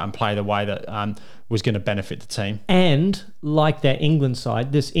ability to go out and play the way that was going to benefit the team. And like that England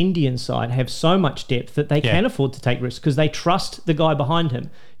side, this Indian side have so much depth that they can afford to take risks because they trust the guy behind him.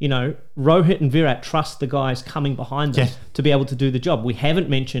 Rohit and Virat trust the guys coming behind them to be able to do the job. We haven't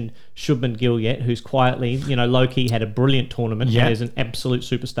mentioned Shubman Gill yet, who's quietly, low-key had a brilliant tournament and is an absolute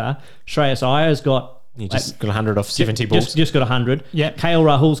superstar. Shreyas Iyer's got... He just got 100 off 70 balls. Just got 100. Yeah. KL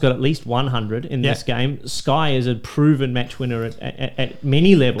Rahul's got at least 100 in this game. Sky is a proven match winner at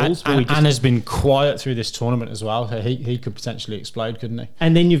many levels. And has been quiet through this tournament as well. He could potentially explode, couldn't he?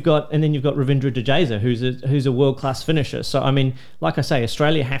 And then you've got Ravindra Jadeja, who's a world class finisher. So I mean, like I say,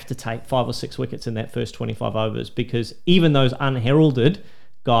 Australia have to take 5 or 6 wickets in that first 25 overs because even those unheralded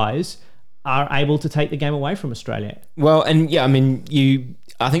guys are able to take the game away from Australia. Well, and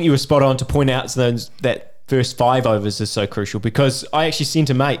I think you were spot on to point out that first 5 overs is so crucial because I actually sent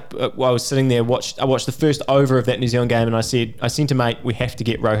a mate while I was sitting there. I watched the first over of that New Zealand game, and I sent a mate, we have to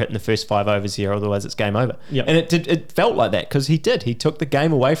get Rohit in the first 5 overs here, otherwise it's game over. Yep. And it felt like that because he took the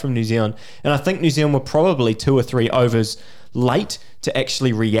game away from New Zealand, and I think New Zealand were probably 2 or 3 overs late to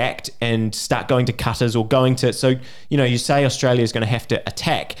actually react and start going to cutters or going to. So, you say Australia is going to have to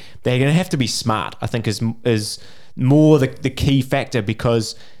attack. They're going to have to be smart, I think, is more the key factor,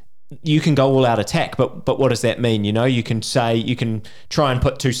 because you can go all out attack, but what does that mean? You can try and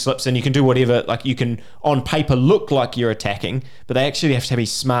put two slips in, you can do whatever, like you can on paper look like you're attacking, but they actually have to be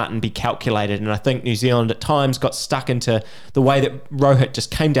smart and be calculated. And I think New Zealand at times got stuck into the way that Rohit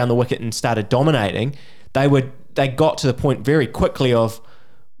just came down the wicket and started dominating. They got to the point very quickly of,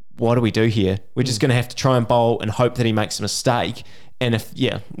 what do we do here? We're just going to have to try and bowl and hope that he makes a mistake. And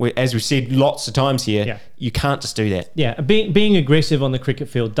as we've said lots of times here, you can't just do that. Yeah, being aggressive on the cricket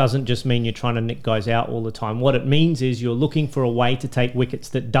field doesn't just mean you're trying to nick guys out all the time. What it means is you're looking for a way to take wickets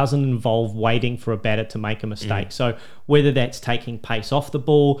that doesn't involve waiting for a batter to make a mistake. So whether that's taking pace off the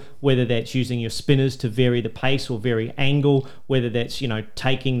ball, whether that's using your spinners to vary the pace or vary angle, whether that's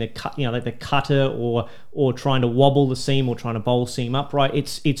taking the cut, like the cutter, or trying to wobble the seam or trying to bowl seam upright.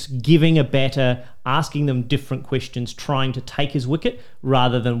 It's giving a batter, asking them different questions, trying to take his wicket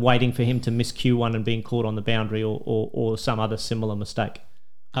rather than waiting for him to miss Q1 and being caught on the boundary or some other similar mistake.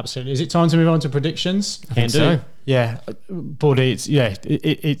 Absolutely. Is it time to move on to predictions? I think so. Yeah, Bordy,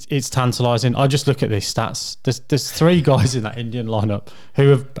 it's tantalising. I just look at these stats. There's 3 guys in that Indian lineup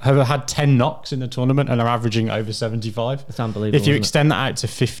who have had 10 knocks in the tournament and are averaging over 75. It's unbelievable. If you extend that out to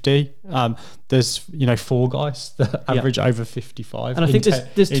 50, there's 4 guys that average over 55. And I think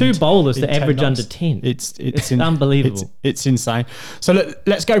there's 2 bowlers that average under 10. It's unbelievable. It's insane. So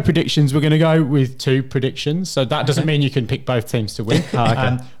let's go predictions. We're going to go with 2 predictions. So that doesn't mean you can pick both teams to win.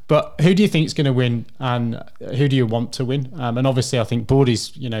 Okay. But who do you think is going to win, and who do you want to win? And obviously, I think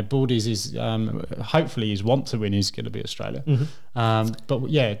Bordy's is hopefully his want to win is going to be Australia. But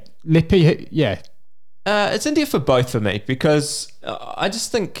yeah, Lippy, it's India for both for me, because I just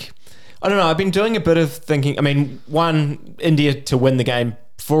think, I don't know, I've been doing a bit of thinking. I mean, one, India to win the game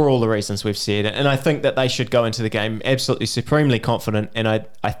for all the reasons we've said, and I think that they should go into the game absolutely supremely confident, and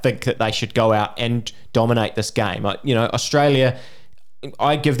I think that they should go out and dominate this game. Australia,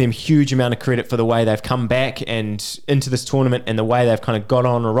 I give them huge amount of credit for the way they've come back and into this tournament and the way they've kind of got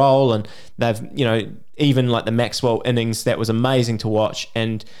on a roll, and they've, even like the Maxwell innings, that was amazing to watch,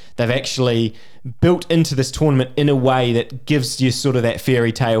 and they've actually built into this tournament in a way that gives you sort of that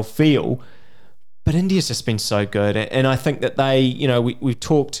fairy tale feel. But India's just been so good, and I think that they, we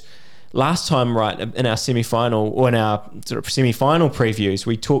talked last time, right, in our semi-final, or in our sort of semi-final previews,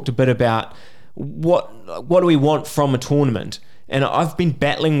 we talked a bit about what do we want from a tournament. And I've been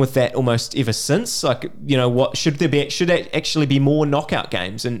battling with that almost ever since. Like, what should there be? Should there actually be more knockout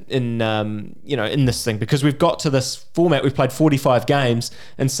games in this thing? Because we've got to this format, we've played 45 games,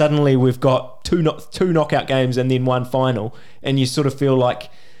 and suddenly we've got two knockout games and then one final, and you sort of feel like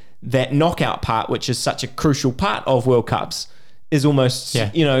that knockout part, which is such a crucial part of World Cups, is almost,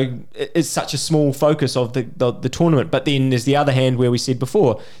 is such a small focus of the tournament. But then there's the other hand where we said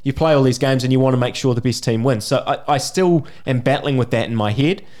before, you play all these games and you want to make sure the best team wins. So I still am battling with that in my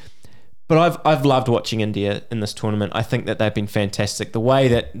head. But I've loved watching India in this tournament. I think that they've been fantastic. The way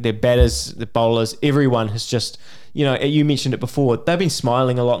that their batters, the bowlers, everyone has just, you mentioned it before, they've been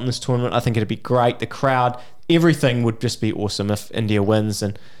smiling a lot in this tournament. I think it'd be great. The crowd, everything would just be awesome if India wins.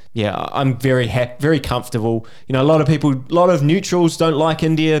 And yeah, I'm very happy, very comfortable. A lot of neutrals don't like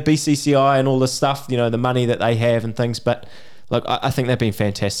India, BCCI and all this stuff, the money that they have and things. But look, I think they've been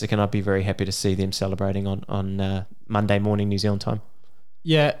fantastic, and I'd be very happy to see them celebrating on Monday morning New Zealand time.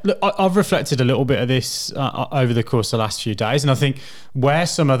 Yeah, look, I've reflected a little bit of this over the course of the last few days, and I think where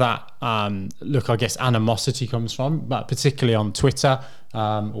some of that, I guess animosity comes from, but particularly on Twitter,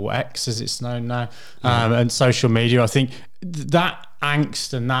 or X as it's known now, and social media, I think that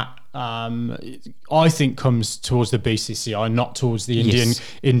angst and that I think comes towards the BCCI, not towards the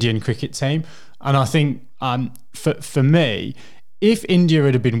Indian cricket team. And I think for me, if India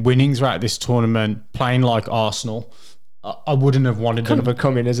had been winning throughout this tournament, playing like Arsenal, I wouldn't have wanted them. What kind of a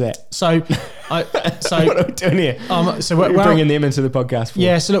comment is that? So what are we doing here? So we're bringing them into the podcast.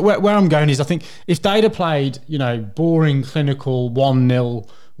 Yeah. So look, where I'm going is, I think if they'd have played, boring, clinical 1-0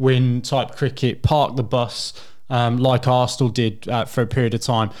 win type cricket, park the bus, like Arsenal did for a period of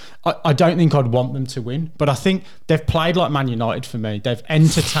time, I don't think I'd want them to win. But I think they've played like Man United for me. They've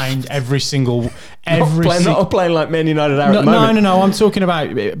entertained not playing like Man United are at the moment. No. I'm talking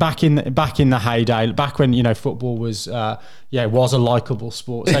about back in the heyday, back when football was it was a likeable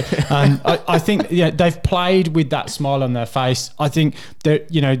sport. So I think they've played with that smile on their face. I think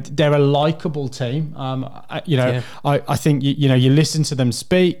they're a likeable team. I think you listen to them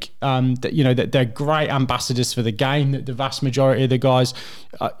speak. That they're great ambassadors for the game. That the vast majority of the guys,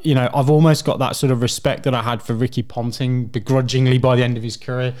 I've almost got that sort of respect that I had for Ricky Ponting begrudgingly by the end of his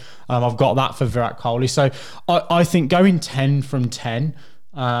career. I've got that for Virat Kohli. So I think going 10 from 10.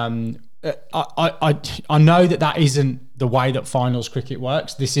 I know that isn't the way that finals cricket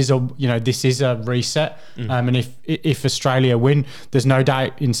works. This is a reset. And if Australia win, there's no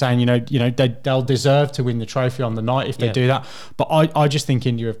doubt in saying they'll deserve to win the trophy on the night if they do that. But I just think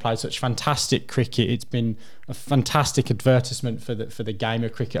India have played such fantastic cricket. It's been a fantastic advertisement for the game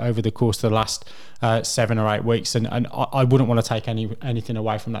of cricket over the course of the last 7 or 8 weeks, and I wouldn't want to take anything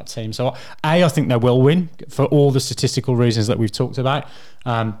away from that team. So I think they will win for all the statistical reasons that we've talked about,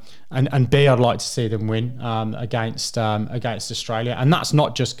 and B, I'd like to see them win against Australia, and that's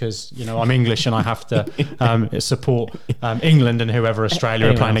not just because I'm English and I have to support England and whoever Australia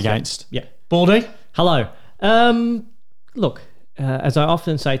are playing against. Yeah, Baldy, hello. Look. As I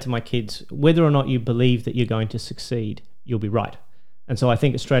often say to my kids, whether or not you believe that you're going to succeed, you'll be right. And so I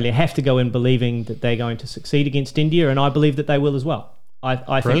think Australia have to go in believing that they're going to succeed against India, and I believe that they will as well.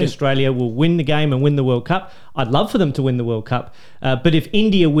 I think Australia will win the game and win the World Cup. I'd love for them to win the World Cup. But if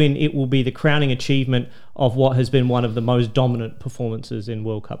India win, it will be the crowning achievement of what has been one of the most dominant performances in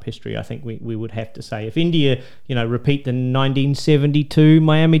World Cup history. I think we would have to say. If India, repeat the 1972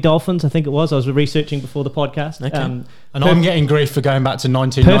 Miami Dolphins, I think it was. I was researching before the podcast. Okay. And I'm getting grief for going back to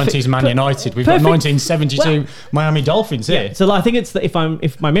 1990s Man United. We've got 1972 Miami Dolphins here. Yeah, so I think it's if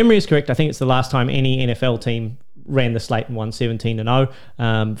my memory is correct, I think it's the last time any NFL team ran the slate and won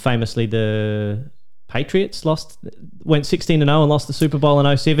 17-0. Famously, the Patriots went 16-0 and lost the Super Bowl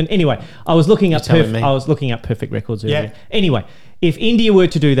in 07. Anyway, I was looking up perfect records earlier. Yeah. Anyway, if India were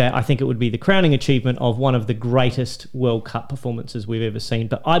to do that, I think it would be the crowning achievement of one of the greatest World Cup performances we've ever seen.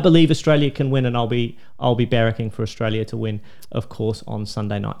 But I believe Australia can win, and I'll be barracking for Australia to win, of course, on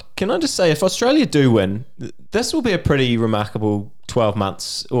Sunday night. Can I just say, if Australia do win, this will be a pretty remarkable 12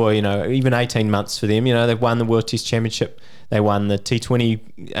 months or, even 18 months for them. They've won the World Test Championship. They won the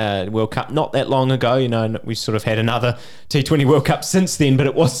T20 World Cup not that long ago. And we sort of had another T20 World Cup since then, but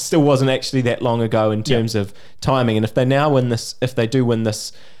it still wasn't actually that long ago in terms of timing. And if they do win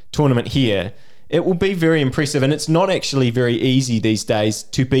this tournament here, it will be very impressive. And it's not actually very easy these days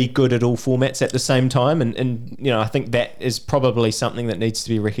to be good at all formats at the same time. And I think that is probably something that needs to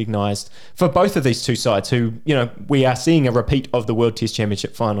be recognised for both of these two sides who, we are seeing a repeat of the World Test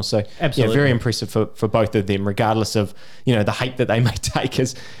Championship final. So absolutely. Very impressive for both of them, regardless of, the hate that they may take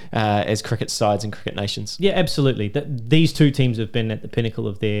as cricket sides and cricket nations. Yeah, absolutely. These two teams have been at the pinnacle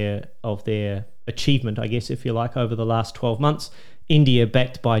of their achievement, I guess, if you like, over the last 12 months. India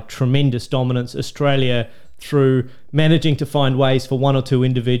backed by tremendous dominance. Australia through managing to find ways for one or two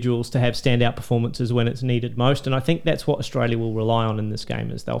individuals to have standout performances when it's needed most. And I think that's what Australia will rely on in this game,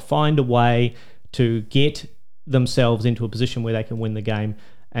 is they'll find a way to get themselves into a position where they can win the game.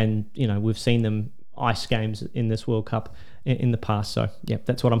 And, we've seen them ice games in this World Cup in the past. So, yeah,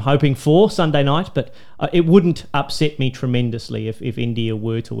 that's what I'm hoping for Sunday night. But it wouldn't upset me tremendously if India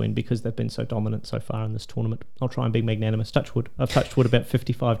were to win, because they've been so dominant so far in this tournament. I'll try and be magnanimous. Touch wood. I've touched wood about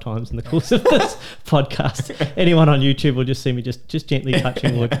 55 times in the course of this podcast. Anyone on YouTube will just see me just gently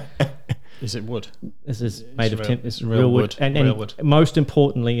touching wood. Is it wood? This is made of tin. This is real wood. And real wood. Most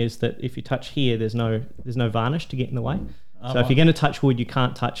importantly is that if you touch here, there's no varnish to get in the way. So if you're going to touch wood, you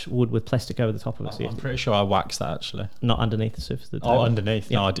can't touch wood with plastic over the top of it. So I'm pretty sure I waxed that, actually. Not underneath the surface of the table. Oh,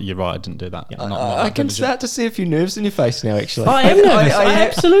 underneath. Yeah. No, you're right. I didn't do that. Yeah. I can start to see a few nerves in your face now, actually. I am nervous. I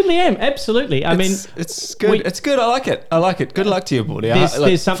absolutely am. Absolutely. It's good. It's good. I like it. Good luck to you, Baldy.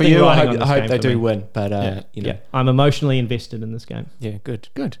 There's something for you. I hope they do win. But I'm emotionally invested in this game. Yeah,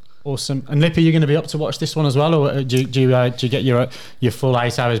 good. Awesome. And Lippy, you're going to be up to watch this one as well, or do you get your full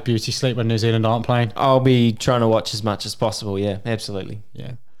 8 hours beauty sleep when New Zealand aren't playing? I'll be trying to watch as much as possible. Yeah, absolutely.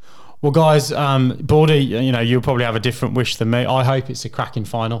 Yeah. Well, guys, Baldy, you'll probably have a different wish than me. I hope it's a cracking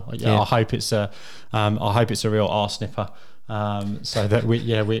final. I hope it's a real arse nipper. So that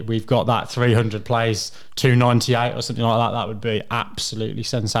we've got that 300 plays 298 or something like that. That would be absolutely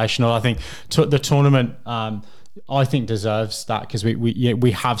sensational. I think the tournament. I think deserves that, because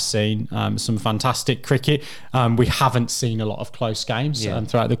we have seen some fantastic cricket. We haven't seen a lot of close games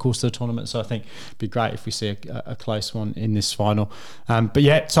throughout the course of the tournament, so I think it'd be great if we see a close one in this final. But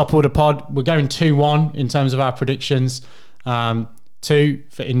yeah, top order pod, we're going 2-1 in terms of our predictions. 2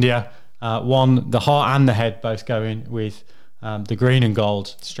 for India, 1 the heart and the head both going with the green and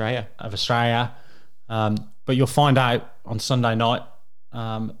gold Australia. of Australia. But you'll find out on Sunday night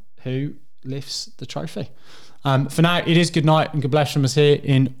who lifts the trophy. For now, it is good night and good bless from us here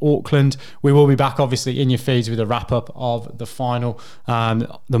in Auckland. We will be back, obviously, in your feeds with a wrap-up of the final,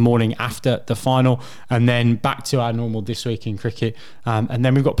 the morning after the final, and then back to our normal This Week in Cricket. And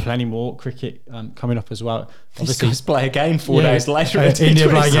then we've got plenty more cricket coming up as well. These guys play again 4 days later. India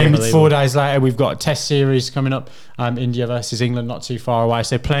play again 4 days later. We've got a test series coming up, India versus England, not too far away.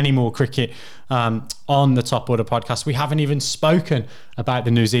 So plenty more cricket on the Top Order podcast. We haven't even spoken about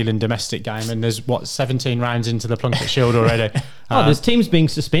the New Zealand domestic game, and there's 17 rounds into the Plunket Shield already. There's teams being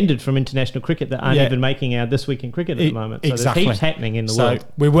suspended from international cricket that aren't even making our This Week in Cricket at the moment. So exactly. There's heaps happening in the world.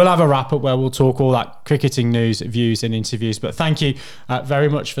 We will have a wrap up where we'll talk all that cricketing news, views and interviews. But thank you very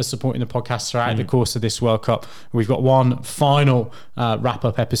much for supporting the podcast throughout the course of this World Cup. We've got one final wrap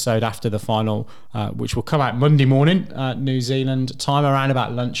up episode after the final, which will come out Monday morning, New Zealand time, around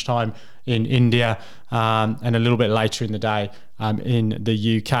about lunchtime in India, and a little bit later in the day in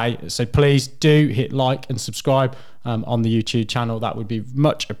the UK. So please do hit like and subscribe on the YouTube channel. That would be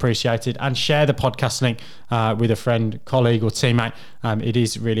much appreciated, and share the podcast link with a friend, colleague or teammate. It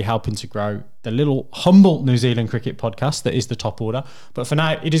is really helping to grow the little humble New Zealand cricket podcast that is the Top Order. But for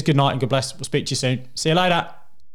now, it is good night and God bless. We'll speak to you soon. See you later.